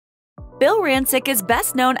Bill Rancic is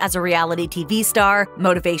best known as a reality TV star,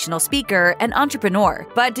 motivational speaker, and entrepreneur.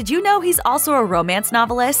 But did you know he's also a romance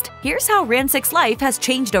novelist? Here's how Rancic's life has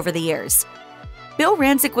changed over the years. Bill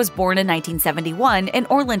Rancic was born in 1971 in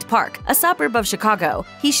Orland Park, a suburb of Chicago.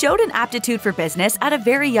 He showed an aptitude for business at a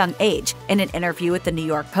very young age. In an interview with the New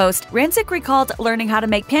York Post, Rancic recalled learning how to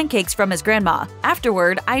make pancakes from his grandma.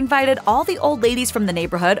 Afterward, I invited all the old ladies from the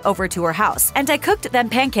neighborhood over to her house, and I cooked them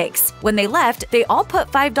pancakes. When they left, they all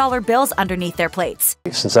put $5 bills underneath their plates.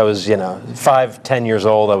 Since I was, 5, 10 years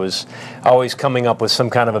old, I was always coming up with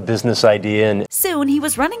some kind of a business idea. And soon, he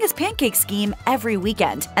was running his pancake scheme every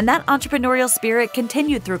weekend, and that entrepreneurial spirit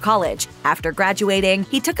continued through college. After graduating,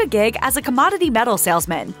 he took a gig as a commodity metal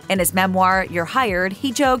salesman. In his memoir, You're Hired,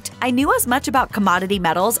 he joked, "I knew as much about commodity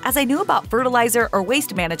metals as I knew about fertilizer or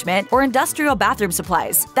waste management or industrial bathroom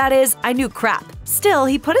supplies. That is, I knew crap." Still,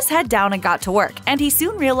 he put his head down and got to work, and he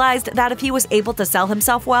soon realized that if he was able to sell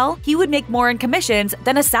himself well, he would make more in commissions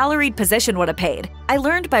than a salaried position would have paid. I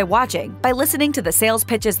learned by watching, by listening to the sales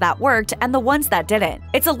pitches that worked and the ones that didn't.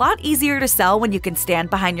 It's a lot easier to sell when you can stand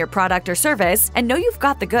behind your product or service and know you've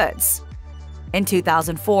got the goods. In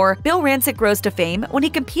 2004, Bill Rancic rose to fame when he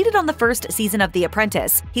competed on the first season of The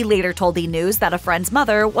Apprentice. He later told E! News that a friend's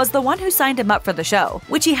mother was the one who signed him up for the show,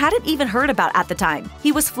 which he hadn't even heard about at the time.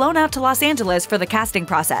 He was flown out to Los Angeles for the casting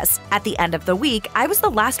process. At the end of the week, I was the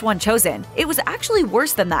last one chosen. It was actually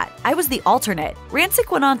worse than that. I was the alternate. Rancic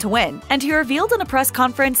went on to win, and he revealed in a press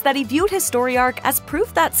conference that he viewed his story arc as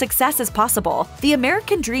proof that success is possible. The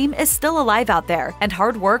American dream is still alive out there, and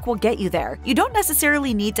hard work will get you there. You don't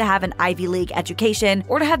necessarily need to have an Ivy League education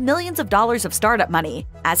or to have millions of dollars of startup money.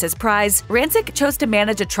 As his prize, Rancic chose to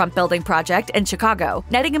manage a Trump building project in Chicago,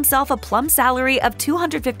 netting himself a plum salary of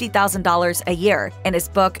 $250,000 a year. In his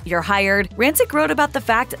book, You're Hired, Rancic wrote about the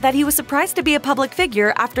fact that he was surprised to be a public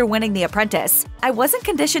figure after winning The Apprentice. "I wasn't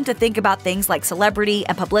conditioned to think about things like celebrity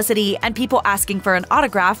and publicity and people asking for an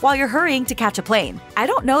autograph while you're hurrying to catch a plane. I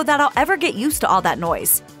don't know that I'll ever get used to all that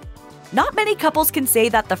noise." Not many couples can say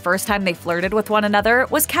that the first time they flirted with one another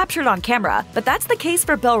was captured on camera, but that's the case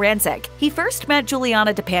for Bill Rancic. He first met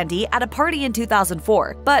Juliana DePandy at a party in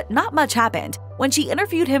 2004, but not much happened. When she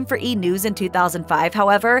interviewed him for E! News in 2005,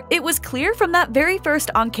 however, it was clear from that very first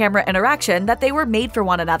on-camera interaction that they were made for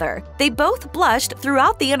one another. They both blushed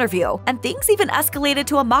throughout the interview, and things even escalated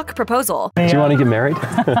to a mock proposal. do you want to get married?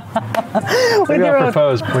 Maybe I'll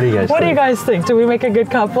propose. What do you guys think? What do you guys think? Do we make a good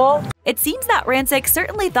couple? It seems that Rancic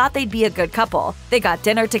certainly thought they'd be a good couple. They got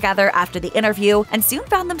dinner together after the interview and soon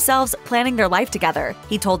found themselves planning their life together.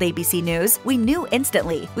 He told ABC News, "We knew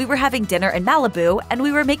instantly. We were having dinner in Malibu and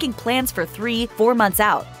we were making plans for 3-4 months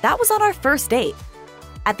out. That was on our first date."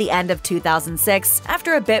 At the end of 2006,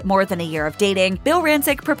 after a bit more than a year of dating, Bill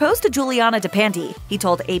Rancic proposed to Juliana DePandy. He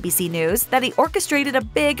told ABC News that he orchestrated a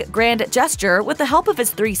big, grand gesture with the help of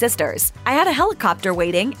his 3 sisters. "I had a helicopter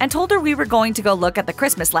waiting and told her we were going to go look at the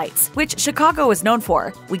Christmas lights, which Chicago is known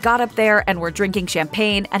for. We got up there and were drinking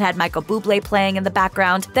champagne and had Michael Bublé playing in the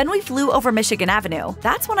background. Then we flew over Michigan Avenue.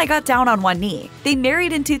 That's when I got down on one knee." They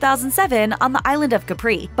married in 2007 on the island of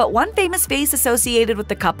Capri, but one famous face associated with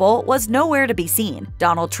the couple was nowhere to be seen.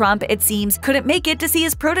 Donald Trump, it seems, couldn't make it to see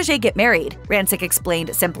his protege get married. Rancic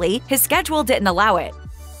explained simply, his schedule didn't allow it.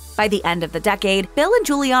 By the end of the decade, Bill and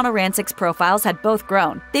Juliana Rancic's profiles had both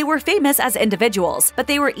grown. They were famous as individuals, but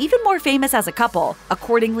they were even more famous as a couple.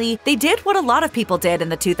 Accordingly, they did what a lot of people did in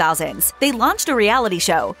the 2000s. They launched a reality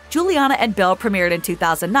show. Juliana and Bill premiered in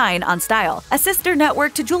 2009 on Style, a sister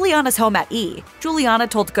network to Juliana's home at E! Juliana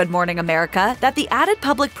told Good Morning America that the added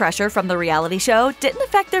public pressure from the reality show didn't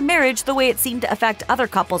affect their marriage the way it seemed to affect other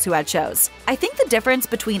couples who had shows. "I think the difference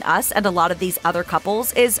between us and a lot of these other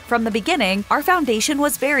couples is, from the beginning, our foundation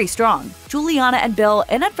was very strong." Juliana and Bill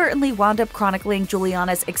inadvertently wound up chronicling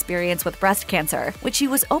Juliana's experience with breast cancer, which she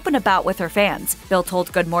was open about with her fans. Bill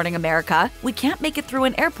told Good Morning America, "We can't make it through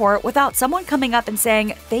an airport without someone coming up and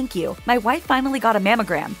saying, 'Thank you, my wife finally got a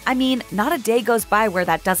mammogram.' I mean, not a day goes by where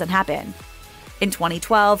that doesn't happen." In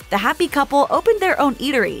 2012, the happy couple opened their own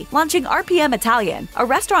eatery, launching RPM Italian, a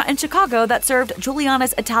restaurant in Chicago that served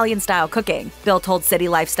Juliana's Italian-style cooking. Bill told City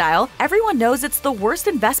Lifestyle, "Everyone knows it's the worst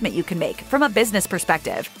investment you can make from a business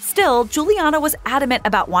perspective." Still, Juliana was adamant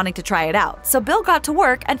about wanting to try it out, so Bill got to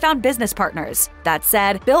work and found business partners. That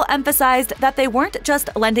said, Bill emphasized that they weren't just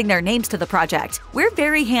lending their names to the project. "We're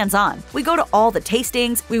very hands-on. We go to all the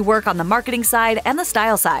tastings, we work on the marketing side and the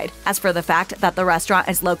style side. As for the fact that the restaurant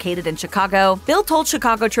is located in Chicago, Bill told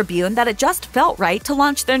Chicago Tribune that it just felt right to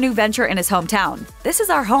launch their new venture in his hometown. "This is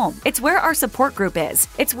our home. It's where our support group is.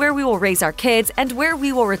 It's where we will raise our kids and where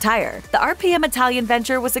we will retire." The RPM Italian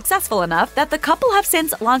venture was successful enough that the couple have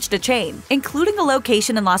since launched a chain, including a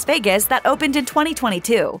location in Las Vegas that opened in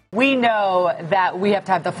 2022. We know that we have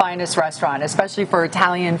to have the finest restaurant, especially for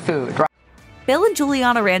Italian food, right? Bill and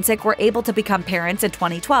Juliana Rancic were able to become parents in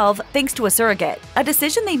 2012 thanks to a surrogate, a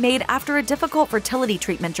decision they made after a difficult fertility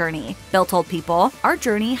treatment journey. Bill told People, "Our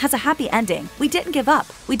journey has a happy ending. We didn't give up.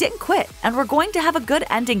 We didn't quit, and we're going to have a good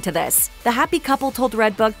ending to this." The happy couple told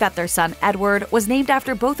Redbook that their son, Edward, was named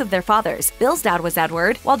after both of their fathers. Bill's dad was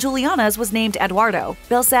Edward, while Juliana's was named Eduardo.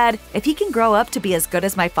 Bill said, "If he can grow up to be as good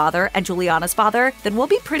as my father and Juliana's father, then we'll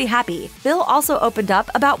be pretty happy." Bill also opened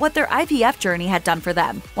up about what their IVF journey had done for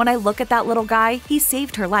them. "When I look at that little guy, he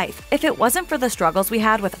saved her life. If it wasn't for the struggles we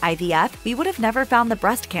had with IVF, we would have never found the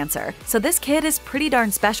breast cancer. So this kid is pretty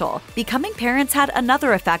darn special." Becoming parents had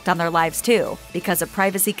another effect on their lives too. Because of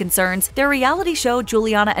privacy concerns, their reality show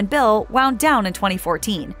Juliana and Bill wound down in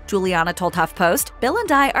 2014. Juliana told HuffPost, "Bill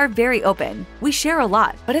and I are very open. We share a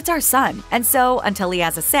lot, but it's our son. And so, until he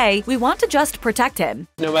has a say, we want to just protect him."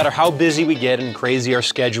 No matter how busy we get and crazy our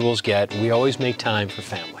schedules get, we always make time for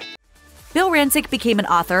family. Bill Rancic became an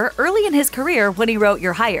author early in his career when he wrote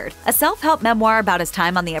You're Hired, a self-help memoir about his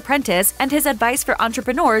time on The Apprentice and his advice for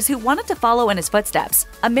entrepreneurs who wanted to follow in his footsteps.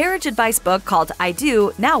 A marriage advice book called I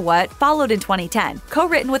Do, Now What followed in 2010,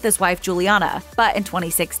 co-written with his wife Juliana. But in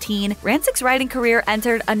 2016, Rancic's writing career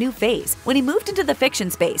entered a new phase when he moved into the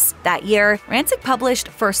fiction space. That year, Rancic published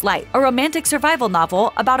First Light, a romantic survival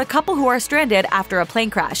novel about a couple who are stranded after a plane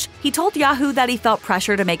crash. He told Yahoo that he felt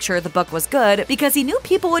pressure to make sure the book was good because he knew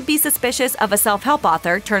people would be suspicious of a self-help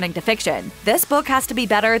author turning to fiction. "This book has to be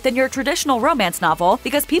better than your traditional romance novel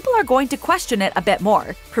because people are going to question it a bit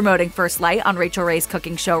more." Promoting First Light on Rachel Ray's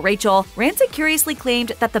cooking show Rachel, Rancic curiously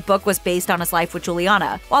claimed that the book was based on his life with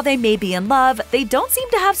Juliana. While they may be in love, they don't seem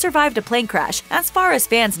to have survived a plane crash, as far as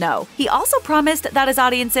fans know. He also promised that his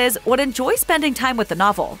audiences would enjoy spending time with the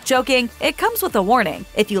novel, joking, "It comes with a warning.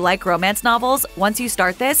 If you like romance novels, once you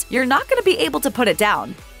start this, you're not going to be able to put it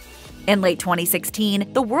down." In late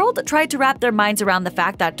 2016, the world tried to wrap their minds around the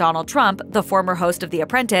fact that Donald Trump, the former host of The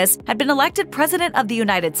Apprentice, had been elected President of the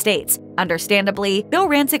United States. Understandably, Bill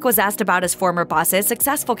Rancic was asked about his former boss's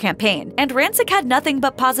successful campaign, and Rancic had nothing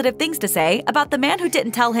but positive things to say about the man who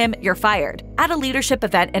didn't tell him, "You're fired." At a leadership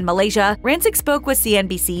event in Malaysia, Rancic spoke with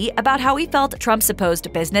CNBC about how he felt Trump's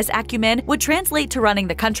supposed business acumen would translate to running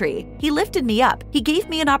the country. "He lifted me up. He gave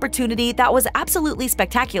me an opportunity that was absolutely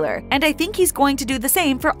spectacular, and I think he's going to do the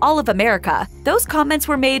same for all of America." Those comments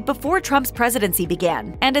were made before Trump's presidency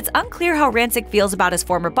began, and it's unclear how Rancic feels about his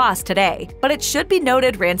former boss today. But it should be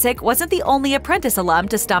noted Rancic wasn't the only Apprentice alum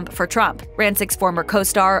to stump for Trump. Rancic's former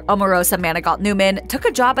co-star, Omarosa Manigault-Newman, took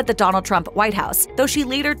a job at the Donald Trump White House, though she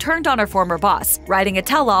later turned on her former boss, writing a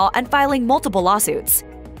tell-all and filing multiple lawsuits.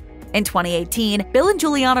 In 2018, Bill and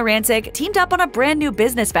Juliana Rancic teamed up on a brand new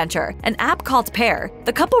business venture, an app called Pear.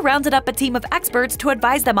 The couple rounded up a team of experts to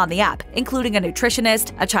advise them on the app, including a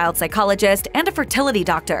nutritionist, a child psychologist, and a fertility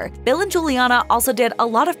doctor. Bill and Juliana also did a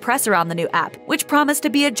lot of press around the new app, which promised to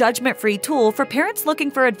be a judgment-free tool for parents looking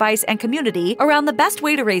for advice and community around the best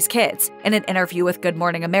way to raise kids. In an interview with Good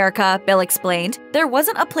Morning America, Bill explained, "There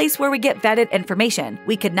wasn't a place where we get vetted information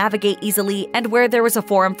we could navigate easily and where there was a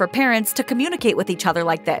forum for parents to communicate with each other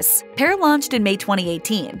like this." Pear launched in May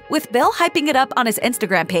 2018, with Bill hyping it up on his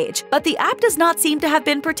Instagram page, but the app does not seem to have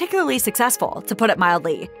been particularly successful, to put it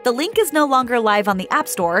mildly. The link is no longer live on the App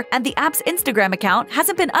Store, and the app's Instagram account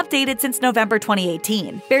hasn't been updated since November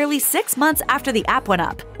 2018, barely 6 months after the app went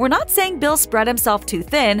up. We're not saying Bill spread himself too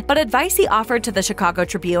thin, but advice he offered to the Chicago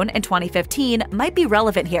Tribune in 2015 might be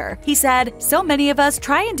relevant here. He said, "So many of us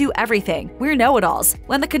try and do everything. We're know-it-alls.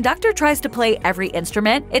 When the conductor tries to play every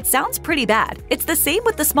instrument, it sounds pretty bad. It's the same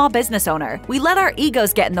with the small business owner. We let our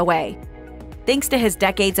egos get in the way." Thanks to his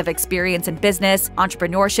decades of experience in business,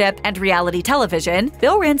 entrepreneurship, and reality television,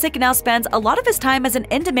 Bill Rancic now spends a lot of his time as an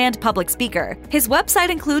in-demand public speaker. His website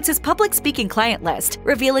includes his public speaking client list,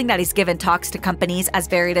 revealing that he's given talks to companies as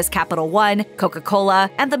varied as Capital One,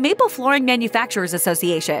 Coca-Cola, and the Maple Flooring Manufacturers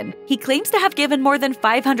Association. He claims to have given more than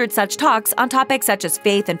 500 such talks on topics such as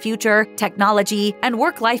faith and future, technology, and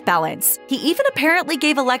work-life balance. He even apparently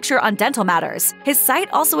gave a lecture on dental matters. His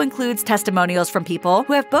site also includes testimonials from people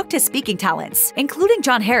who have booked his speaking talent. audience, including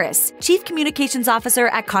John Harris, Chief Communications Officer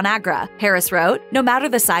at ConAgra. Harris wrote, "No matter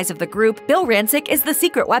the size of the group, Bill Rancic is the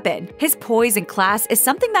secret weapon. His poise and class is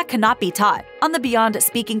something that cannot be taught." On the Beyond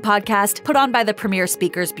Speaking podcast, put on by the Premier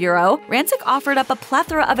Speakers Bureau, Rancic offered up a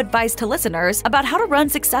plethora of advice to listeners about how to run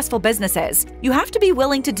successful businesses. You have to be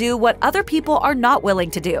willing to do what other people are not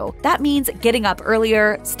willing to do. That means getting up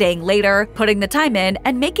earlier, staying later, putting the time in,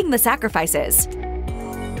 and making the sacrifices.